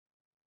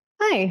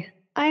Hi,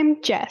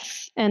 I'm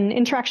Jess, an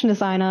interaction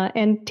designer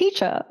and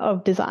teacher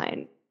of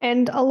design.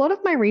 And a lot of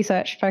my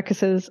research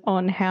focuses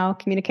on how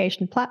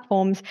communication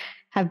platforms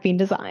have been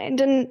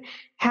designed and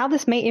how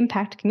this may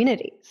impact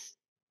communities.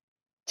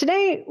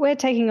 Today, we're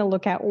taking a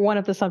look at one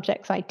of the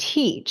subjects I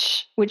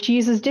teach, which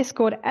uses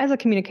Discord as a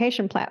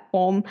communication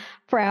platform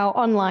for our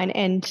online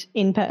and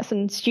in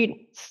person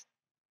students.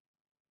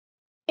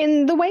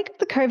 In the wake of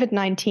the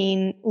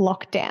COVID-19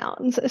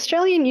 lockdowns,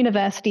 Australian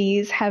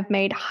universities have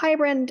made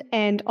hybrid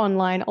and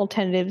online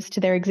alternatives to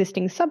their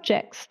existing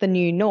subjects the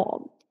new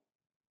norm.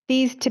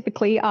 These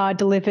typically are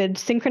delivered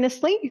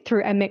synchronously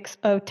through a mix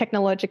of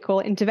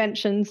technological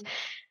interventions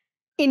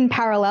in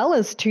parallel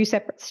as two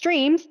separate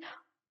streams,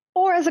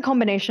 or as a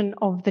combination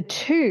of the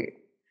two.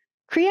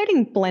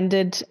 Creating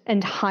blended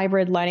and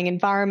hybrid learning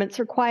environments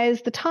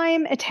requires the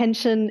time,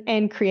 attention,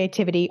 and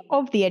creativity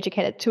of the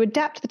educator to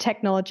adapt the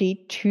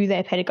technology to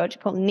their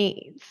pedagogical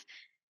needs.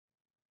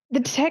 The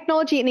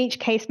technology in each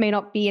case may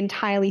not be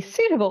entirely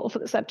suitable for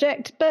the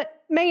subject, but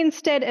may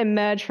instead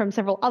emerge from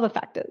several other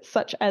factors,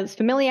 such as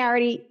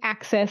familiarity,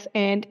 access,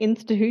 and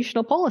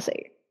institutional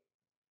policy.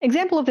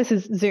 Example of this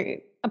is Zoom,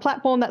 a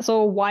platform that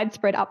saw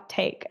widespread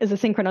uptake as a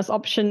synchronous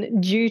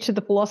option due to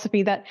the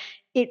philosophy that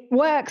it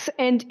works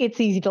and it's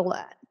easy to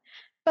learn.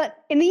 But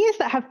in the years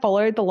that have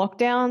followed the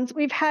lockdowns,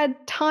 we've had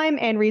time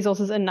and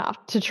resources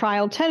enough to try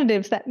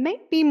alternatives that may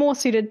be more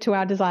suited to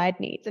our desired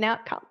needs and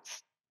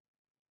outcomes.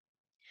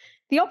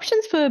 The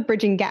options for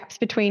bridging gaps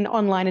between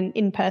online and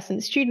in person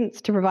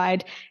students to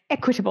provide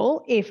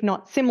equitable, if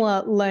not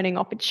similar, learning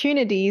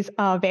opportunities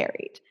are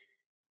varied.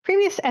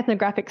 Previous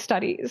ethnographic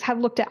studies have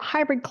looked at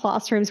hybrid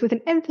classrooms with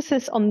an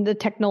emphasis on the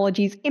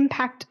technology's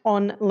impact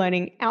on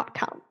learning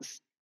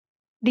outcomes.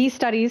 These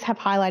studies have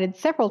highlighted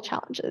several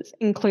challenges,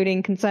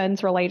 including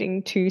concerns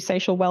relating to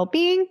social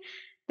well-being,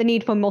 the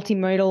need for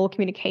multimodal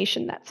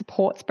communication that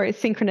supports both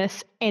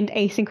synchronous and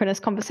asynchronous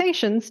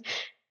conversations,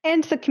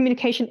 and the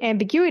communication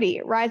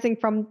ambiguity arising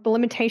from the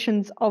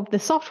limitations of the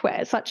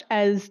software, such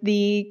as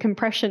the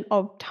compression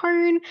of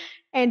tone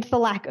and the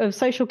lack of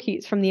social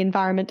cues from the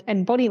environment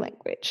and body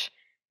language.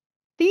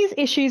 These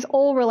issues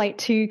all relate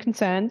to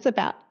concerns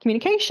about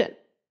communication.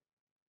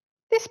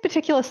 This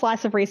particular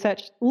slice of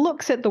research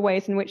looks at the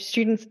ways in which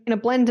students in a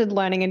blended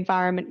learning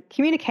environment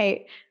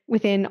communicate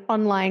within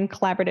online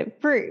collaborative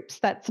groups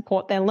that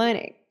support their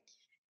learning.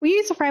 We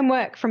use a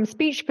framework from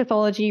speech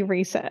pathology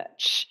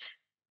research,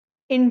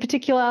 in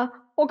particular,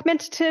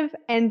 augmentative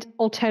and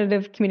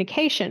alternative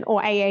communication,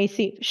 or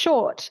AAC for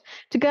short,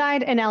 to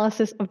guide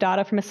analysis of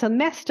data from a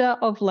semester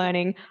of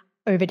learning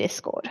over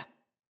Discord.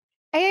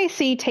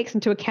 AAC takes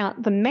into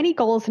account the many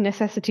goals and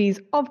necessities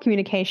of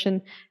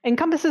communication,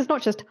 encompasses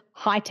not just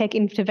high-tech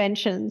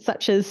interventions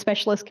such as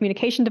specialist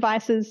communication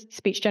devices,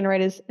 speech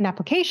generators, and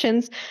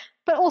applications,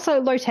 but also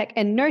low-tech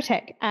and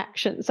no-tech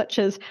actions such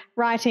as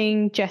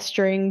writing,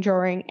 gesturing,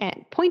 drawing,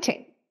 and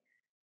pointing.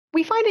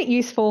 We find it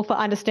useful for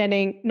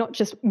understanding not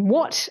just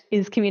what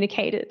is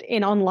communicated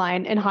in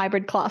online and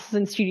hybrid classes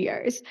and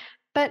studios,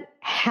 but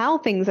how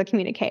things are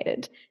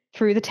communicated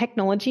through the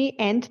technology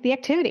and the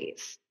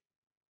activities.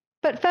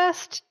 But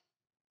first,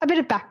 a bit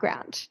of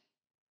background.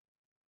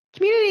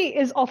 Community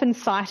is often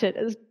cited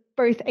as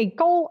both a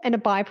goal and a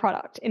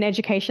byproduct in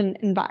education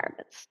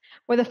environments.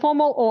 Whether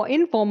formal or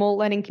informal,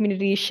 learning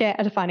communities share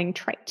a defining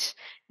trait.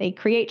 They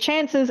create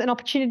chances and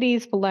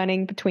opportunities for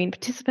learning between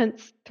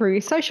participants through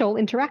social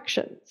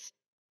interactions.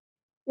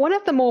 One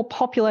of the more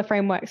popular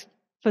frameworks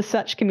for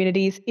such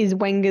communities is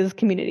Wenger's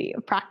community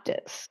of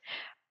practice,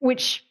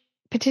 which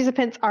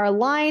participants are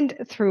aligned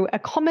through a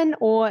common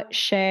or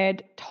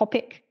shared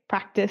topic,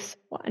 practice,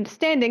 or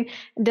understanding,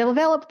 and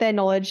develop their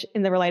knowledge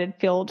in the related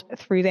field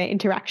through their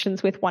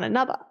interactions with one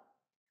another.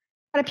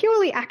 At a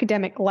purely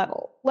academic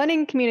level,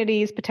 learning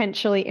communities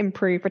potentially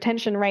improve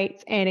retention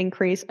rates and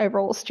increase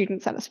overall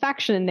student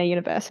satisfaction in their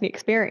university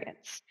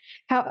experience.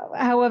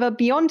 However,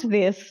 beyond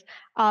this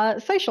are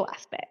social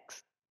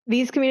aspects.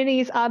 These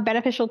communities are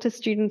beneficial to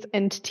students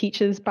and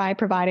teachers by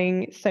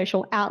providing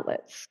social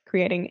outlets,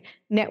 creating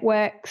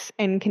networks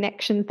and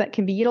connections that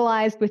can be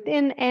utilised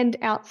within and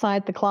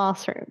outside the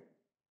classroom.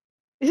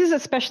 This is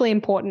especially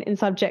important in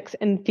subjects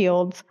and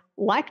fields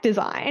like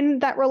design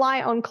that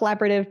rely on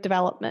collaborative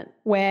development,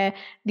 where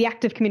the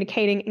act of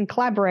communicating and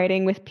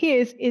collaborating with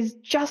peers is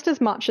just as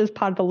much as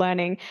part of the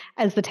learning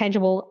as the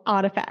tangible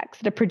artifacts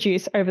that are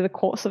produced over the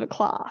course of a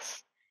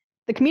class.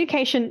 The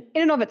communication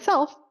in and of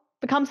itself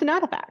becomes an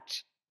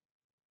artifact.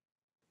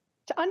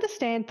 To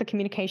understand the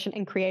communication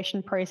and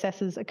creation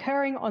processes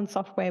occurring on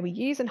software we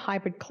use in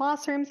hybrid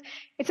classrooms,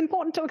 it's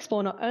important to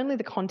explore not only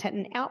the content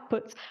and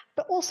outputs,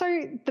 but also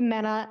the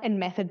manner and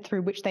method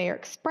through which they are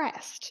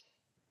expressed.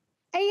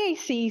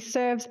 AAC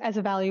serves as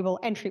a valuable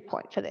entry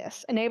point for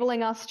this,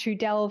 enabling us to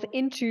delve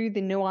into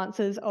the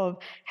nuances of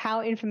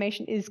how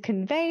information is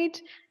conveyed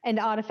and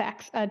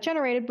artifacts are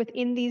generated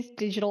within these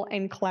digital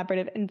and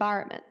collaborative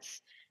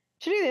environments.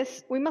 To do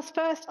this, we must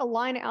first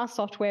align our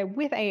software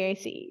with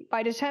AAC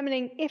by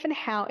determining if and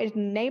how it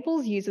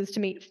enables users to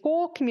meet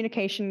 4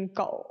 communication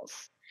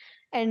goals.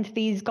 And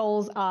these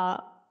goals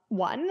are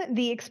One,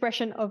 the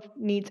expression of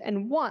needs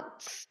and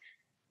wants,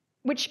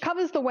 which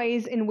covers the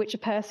ways in which a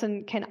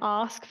person can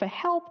ask for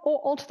help or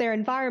alter their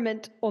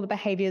environment or the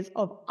behaviours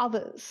of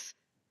others.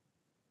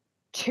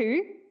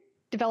 Two,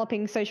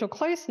 developing social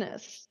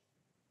closeness,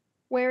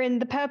 wherein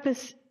the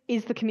purpose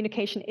is the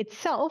communication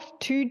itself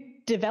to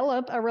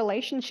develop a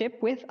relationship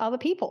with other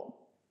people.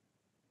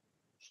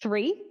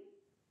 Three,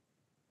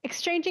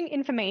 exchanging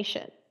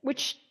information,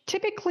 which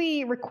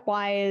typically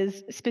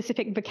requires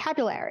specific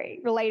vocabulary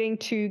relating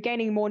to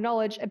gaining more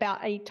knowledge about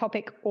a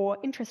topic or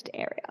interest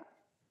area.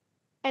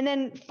 And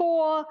then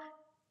four,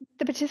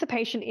 the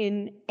participation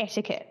in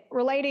etiquette,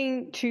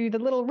 relating to the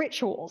little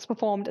rituals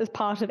performed as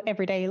part of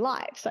everyday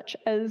life, such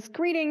as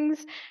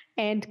greetings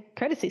and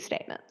courtesy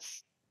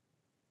statements.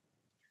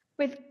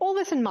 With all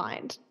this in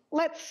mind,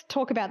 let's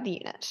talk about the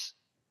unit.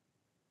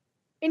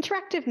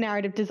 Interactive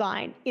Narrative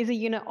Design is a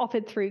unit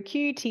offered through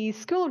QUT's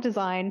School of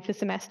Design for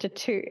Semester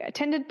 2,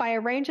 attended by a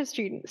range of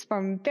students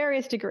from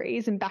various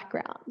degrees and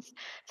backgrounds,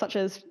 such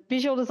as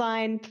visual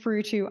design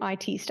through to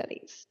IT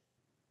studies.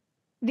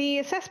 The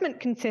assessment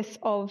consists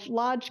of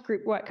large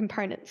group work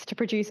components to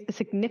produce a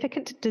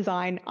significant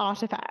design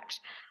artifact,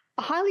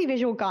 a highly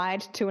visual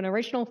guide to an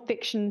original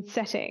fiction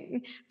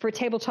setting for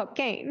tabletop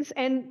games,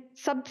 and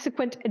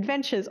subsequent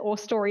adventures or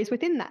stories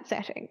within that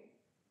setting.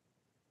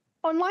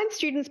 Online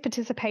students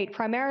participate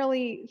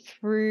primarily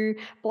through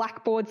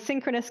Blackboard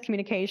synchronous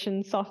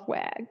communication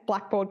software,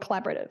 Blackboard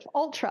Collaborative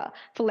Ultra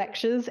for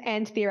lectures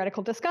and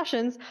theoretical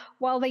discussions,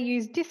 while they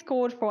use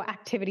Discord for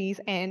activities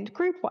and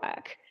group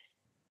work.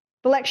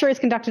 The lecture is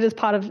conducted as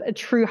part of a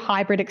true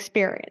hybrid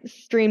experience,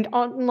 streamed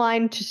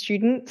online to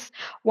students,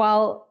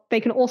 while they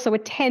can also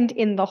attend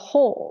in the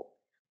hall,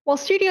 while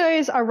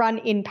studios are run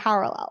in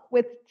parallel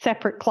with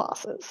separate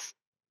classes.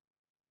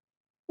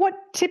 What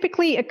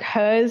typically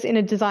occurs in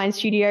a design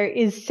studio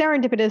is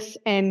serendipitous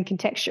and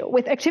contextual,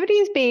 with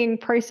activities being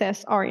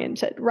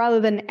process-oriented rather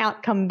than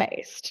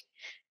outcome-based.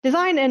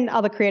 Design and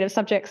other creative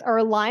subjects are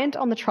reliant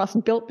on the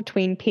trust built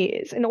between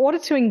peers in order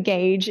to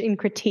engage in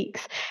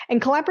critiques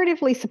and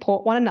collaboratively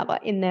support one another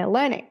in their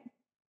learning.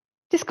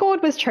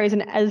 Discord was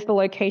chosen as the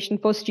location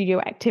for studio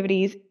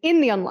activities in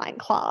the online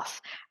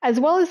class, as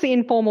well as the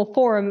informal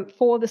forum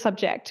for the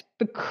subject,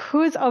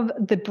 because of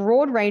the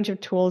broad range of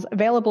tools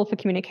available for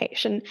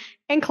communication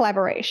and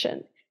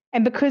collaboration,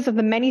 and because of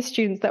the many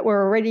students that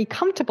were already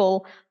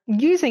comfortable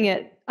using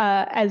it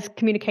as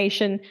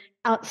communication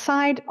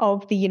outside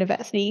of the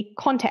university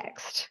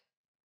context.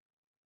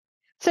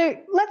 So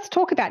let's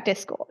talk about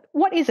Discord.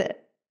 What is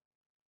it?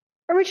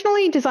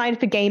 Originally designed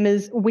for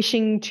gamers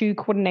wishing to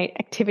coordinate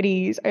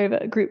activities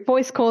over group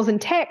voice calls and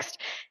text,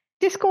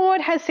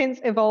 Discord has since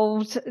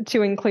evolved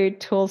to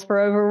include tools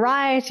for a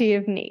variety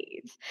of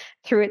needs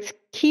through its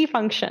key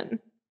function,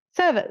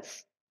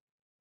 servers.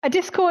 A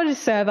Discord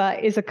server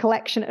is a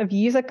collection of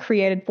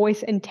user-created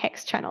voice and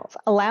text channels,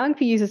 allowing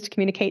for users to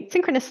communicate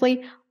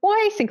synchronously or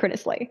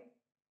asynchronously.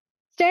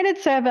 Standard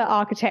server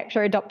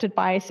architecture adopted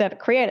by server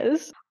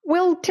creators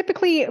will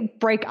typically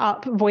break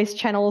up voice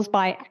channels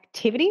by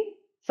activity,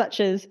 such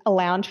as a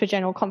lounge for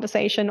general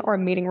conversation or a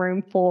meeting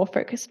room for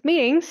focused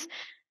meetings,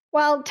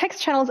 while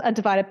text channels are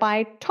divided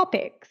by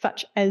topic,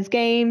 such as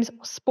games,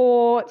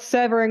 sports,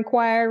 server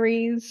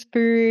inquiries,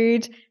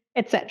 food,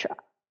 etc.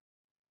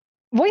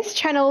 Voice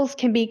channels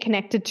can be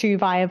connected to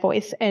via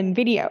voice and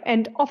video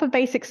and offer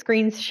basic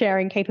screen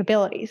sharing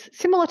capabilities,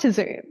 similar to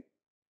Zoom.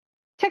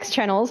 Text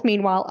channels,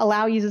 meanwhile,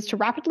 allow users to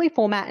rapidly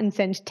format and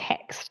send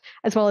text,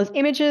 as well as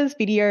images,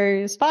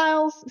 videos,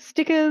 files,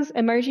 stickers,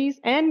 emojis,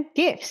 and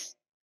GIFs.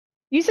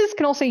 Users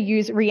can also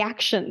use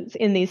reactions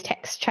in these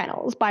text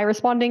channels by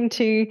responding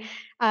to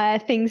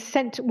things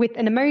sent with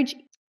an emoji,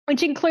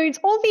 which includes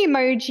all the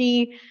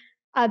emoji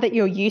that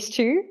you're used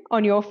to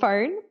on your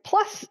phone,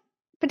 plus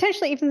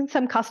potentially even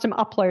some custom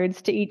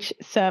uploads to each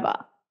server.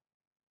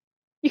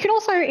 You can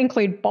also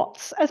include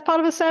bots as part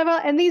of a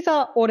server, and these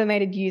are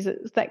automated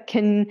users that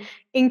can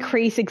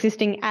increase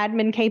existing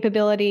admin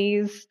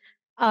capabilities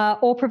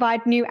or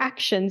provide new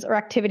actions or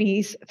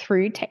activities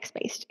through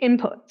text-based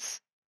inputs.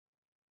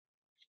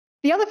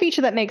 The other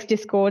feature that makes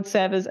Discord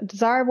servers a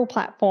desirable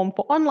platform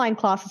for online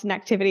classes and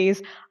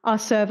activities are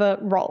server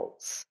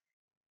roles.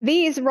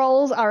 These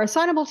roles are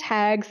assignable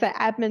tags that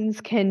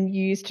admins can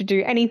use to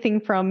do anything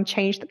from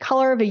change the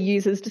color of a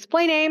user's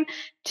display name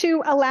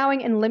to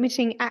allowing and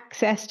limiting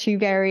access to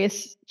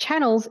various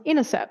channels in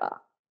a server.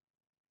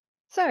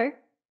 So,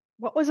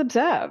 what was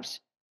observed?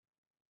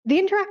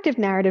 The Interactive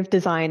Narrative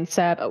Design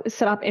server was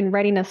set up in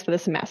readiness for the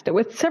semester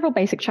with several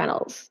basic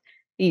channels.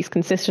 These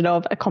consisted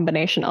of a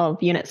combination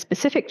of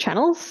unit-specific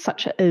channels,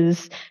 such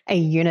as a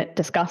unit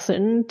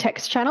discussion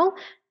text channel,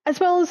 as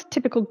well as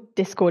typical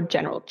Discord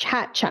general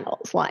chat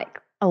channels like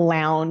a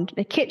lounge,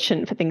 a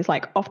kitchen for things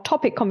like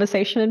off-topic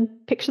conversation and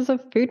pictures of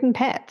food and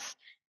pets.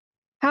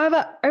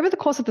 However, over the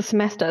course of the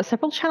semester,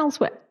 several channels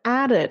were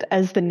added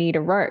as the need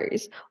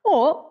arose,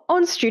 or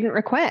on student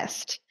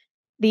request.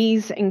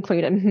 These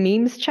include a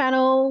memes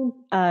channel,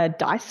 a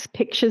dice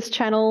pictures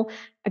channel,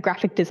 a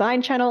graphic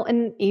design channel,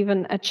 and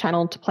even a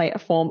channel to play a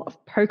form of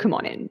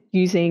Pokemon in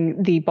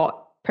using the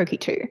bot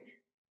Poke2.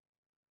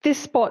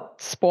 This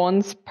bot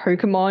spawns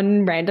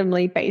Pokemon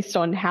randomly based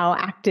on how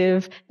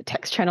active the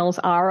text channels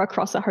are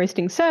across a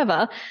hosting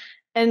server,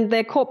 and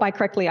they're caught by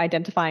correctly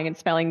identifying and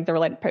spelling the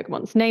related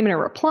Pokemon's name in a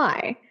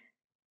reply.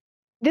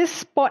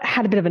 This bot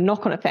had a bit of a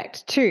knock-on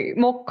effect too.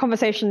 More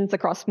conversations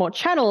across more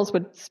channels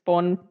would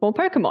spawn more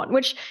Pokemon,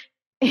 which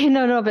in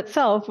and of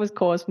itself was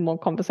cause for more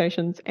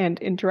conversations and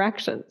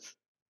interactions.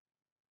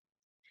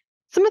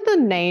 Some of the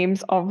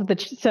names of the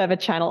server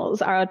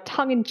channels are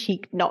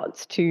tongue-in-cheek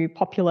nods to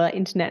popular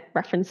internet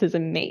references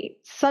and memes,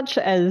 such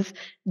as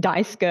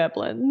Dice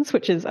Gerblins,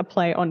 which is a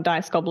play on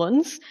Dice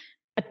Goblins,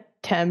 a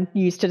term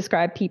used to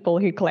describe people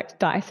who collect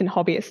dice in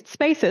hobbyist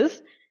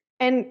spaces,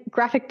 and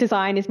Graphic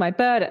Design is My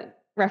Burden,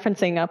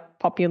 referencing a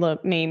popular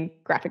meme,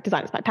 Graphic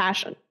Design is My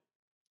Passion.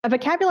 A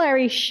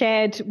vocabulary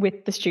shared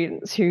with the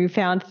students who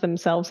found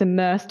themselves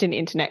immersed in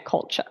internet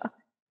culture.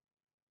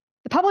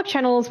 The public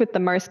channels with the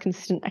most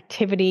consistent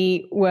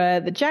activity were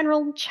the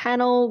general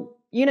channel,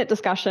 unit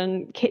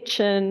discussion,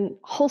 kitchen,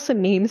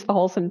 wholesome memes for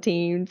wholesome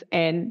teams,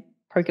 and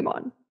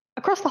Pokemon.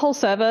 Across the whole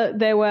server,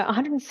 there were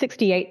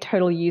 168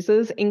 total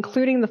users,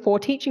 including the 4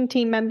 teaching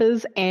team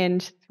members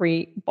and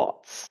 3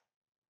 bots.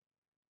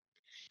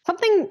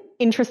 Something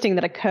interesting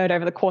that occurred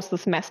over the course of the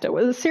semester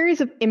was a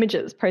series of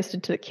images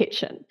posted to the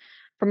kitchen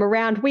from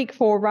around week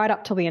 4 right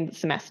up till the end of the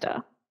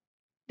semester.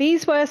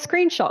 These were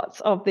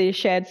screenshots of the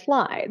shared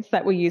slides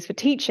that were used for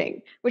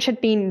teaching, which had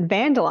been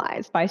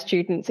vandalized by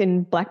students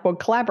in Blackboard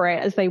Collaborate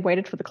as they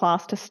waited for the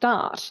class to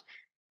start.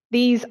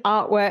 These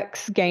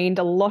artworks gained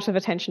a lot of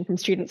attention from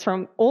students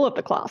from all of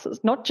the classes,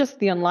 not just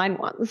the online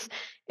ones,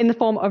 in the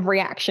form of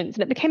reactions.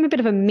 And it became a bit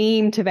of a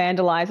meme to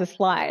vandalize a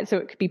slide so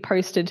it could be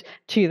posted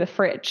to the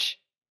fridge.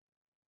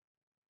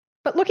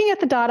 But looking at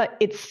the data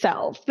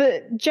itself,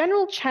 the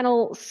general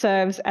channel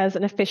serves as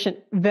an efficient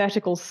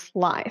vertical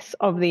slice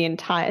of the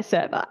entire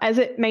server, as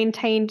it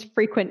maintained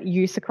frequent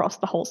use across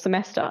the whole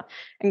semester,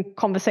 and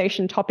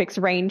conversation topics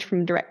range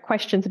from direct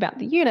questions about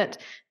the unit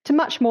to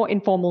much more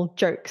informal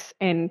jokes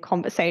and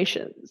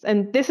conversations.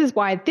 And this is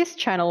why this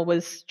channel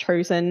was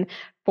chosen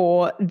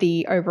for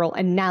the overall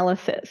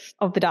analysis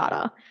of the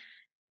data.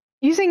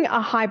 Using a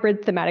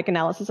hybrid thematic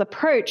analysis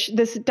approach,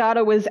 this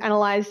data was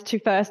analysed to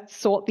first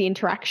sort the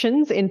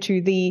interactions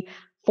into the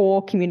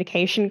 4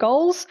 communication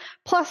goals,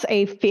 plus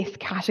a 5th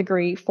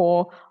category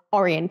for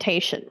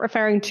orientation,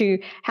 referring to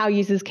how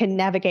users can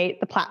navigate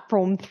the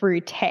platform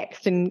through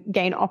text and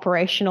gain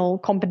operational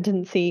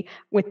competency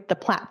with the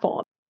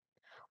platform.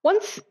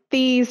 Once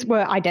these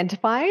were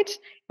identified, it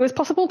was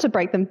possible to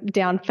break them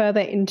down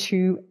further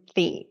into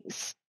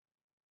themes.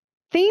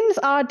 Themes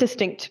are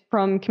distinct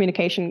from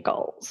communication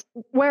goals.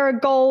 Where a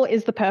goal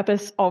is the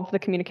purpose of the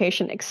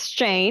communication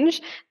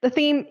exchange, the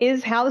theme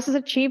is how this is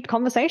achieved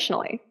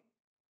conversationally.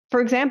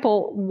 For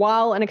example,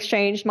 while an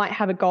exchange might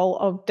have a goal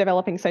of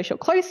developing social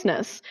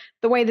closeness,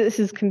 the way that this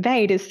is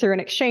conveyed is through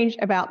an exchange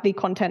about the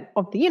content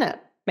of the unit,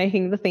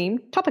 making the theme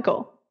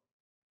topical.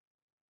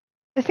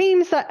 The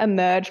themes that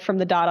emerge from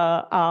the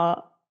data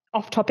are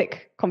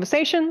off-topic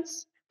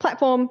conversations,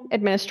 platform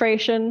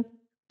administration,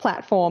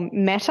 platform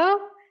meta,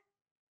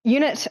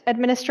 unit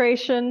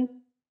administration,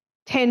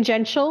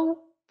 tangential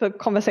for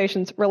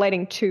conversations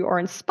relating to or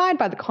inspired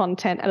by the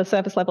content at a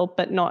surface level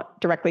but not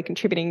directly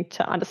contributing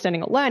to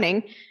understanding or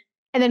learning,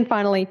 and then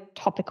finally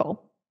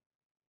topical.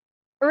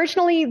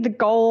 Originally, the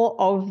goal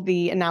of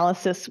the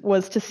analysis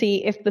was to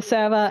see if the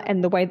server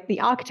and the way that the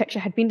architecture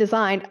had been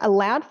designed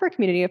allowed for a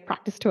community of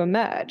practice to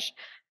emerge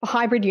for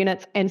hybrid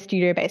units and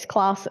studio-based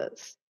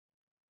classes.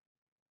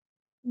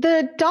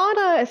 The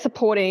data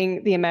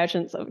supporting the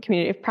emergence of a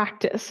community of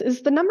practice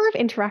is the number of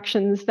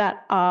interactions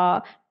that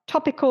are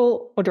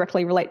topical or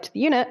directly relate to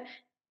the unit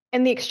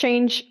and the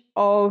exchange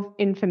of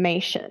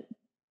information.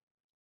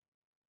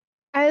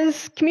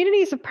 As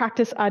communities of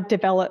practice are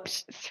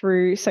developed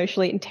through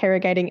socially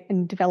interrogating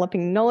and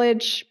developing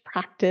knowledge,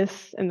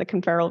 practice, and the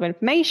conferral of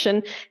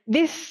information,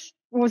 this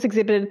was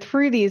exhibited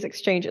through these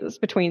exchanges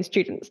between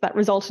students that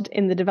resulted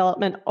in the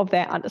development of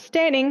their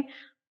understanding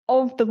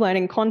of the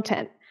learning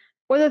content,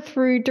 whether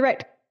through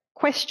direct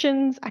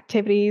questions,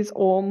 activities,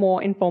 or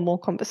more informal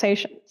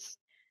conversations.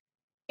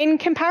 In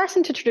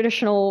comparison to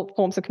traditional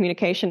forms of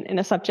communication in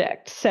a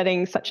subject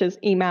setting such as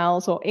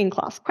emails or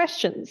in-class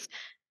questions,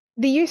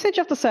 the usage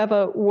of the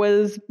server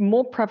was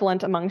more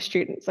prevalent among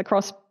students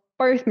across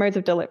both modes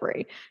of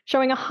delivery,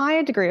 showing a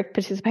higher degree of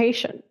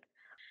participation.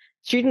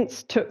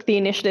 Students took the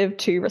initiative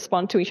to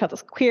respond to each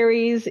other's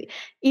queries,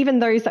 even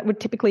those that would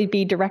typically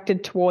be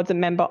directed towards a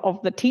member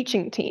of the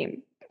teaching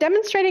team,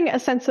 demonstrating a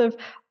sense of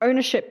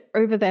ownership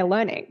over their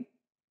learning.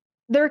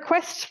 The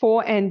request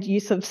for and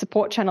use of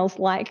support channels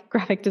like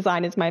Graphic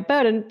Design is My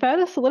Burden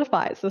further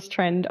solidifies this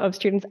trend of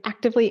students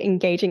actively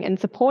engaging and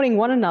supporting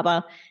one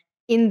another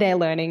in their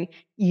learning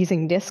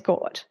using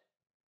Discord.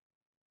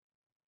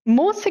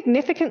 More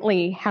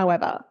significantly,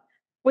 however,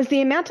 was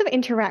the amount of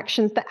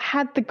interactions that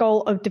had the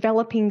goal of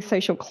developing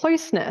social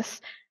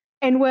closeness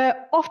and were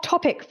off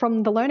topic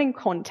from the learning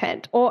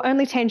content or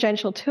only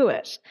tangential to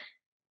it.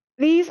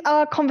 These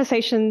are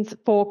conversations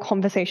for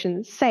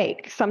conversation's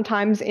sake,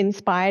 sometimes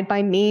inspired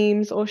by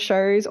memes or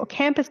shows or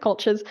campus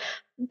cultures,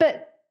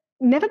 but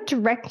never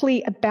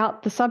directly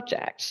about the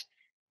subject.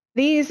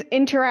 These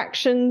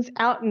interactions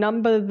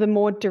outnumber the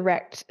more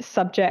direct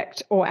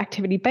subject or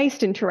activity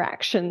based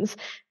interactions,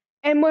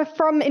 and were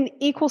from an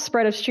equal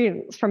spread of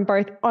students from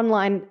both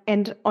online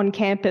and on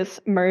campus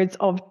modes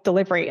of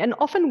delivery, and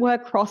often were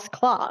cross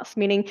class,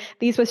 meaning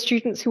these were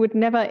students who would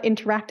never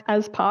interact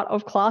as part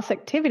of class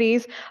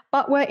activities,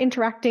 but were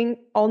interacting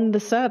on the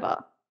server.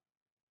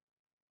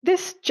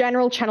 This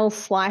general channel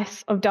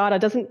slice of data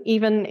doesn't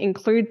even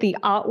include the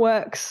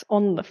artworks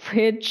on the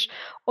fridge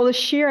or the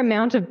sheer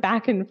amount of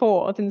back and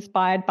forth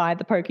inspired by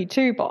the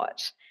Poke2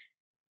 bot.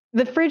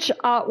 The fridge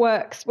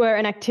artworks were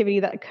an activity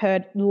that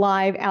occurred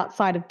live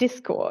outside of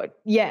Discord,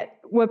 yet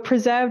were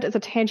preserved as a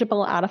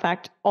tangible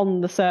artifact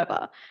on the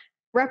server,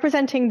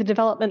 representing the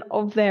development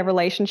of their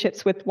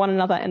relationships with one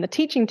another and the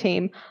teaching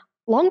team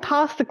long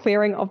past the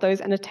clearing of those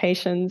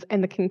annotations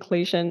and the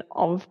conclusion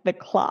of the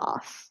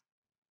class.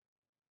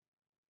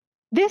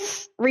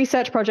 This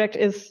research project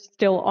is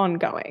still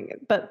ongoing,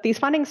 but these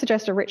findings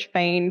suggest a rich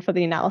vein for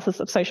the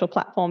analysis of social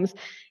platforms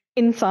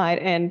inside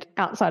and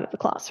outside of the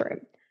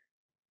classroom.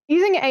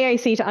 Using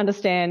AAC to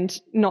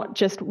understand not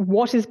just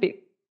what is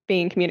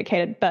being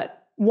communicated,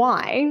 but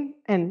why,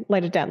 and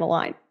later down the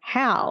line,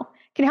 how,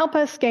 can help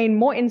us gain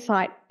more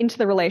insight into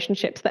the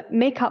relationships that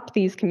make up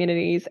these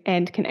communities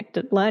and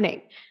connected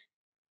learning.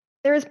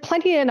 There is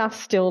plenty enough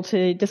still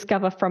to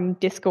discover from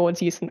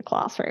Discord's use in the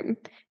classroom,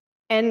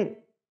 and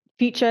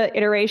future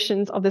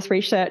iterations of this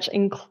research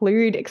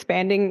include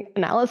expanding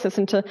analysis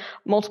into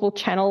multiple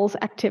channels,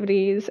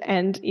 activities,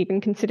 and even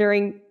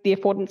considering the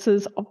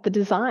affordances of the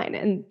design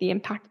and the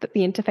impact that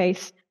the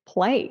interface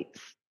plays.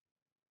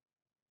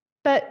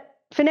 But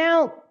for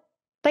now,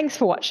 thanks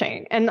for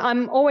watching, and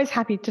I'm always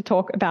happy to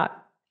talk about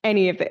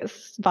any of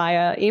this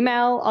via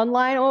email,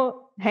 online, or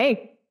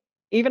hey,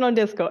 even on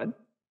Discord.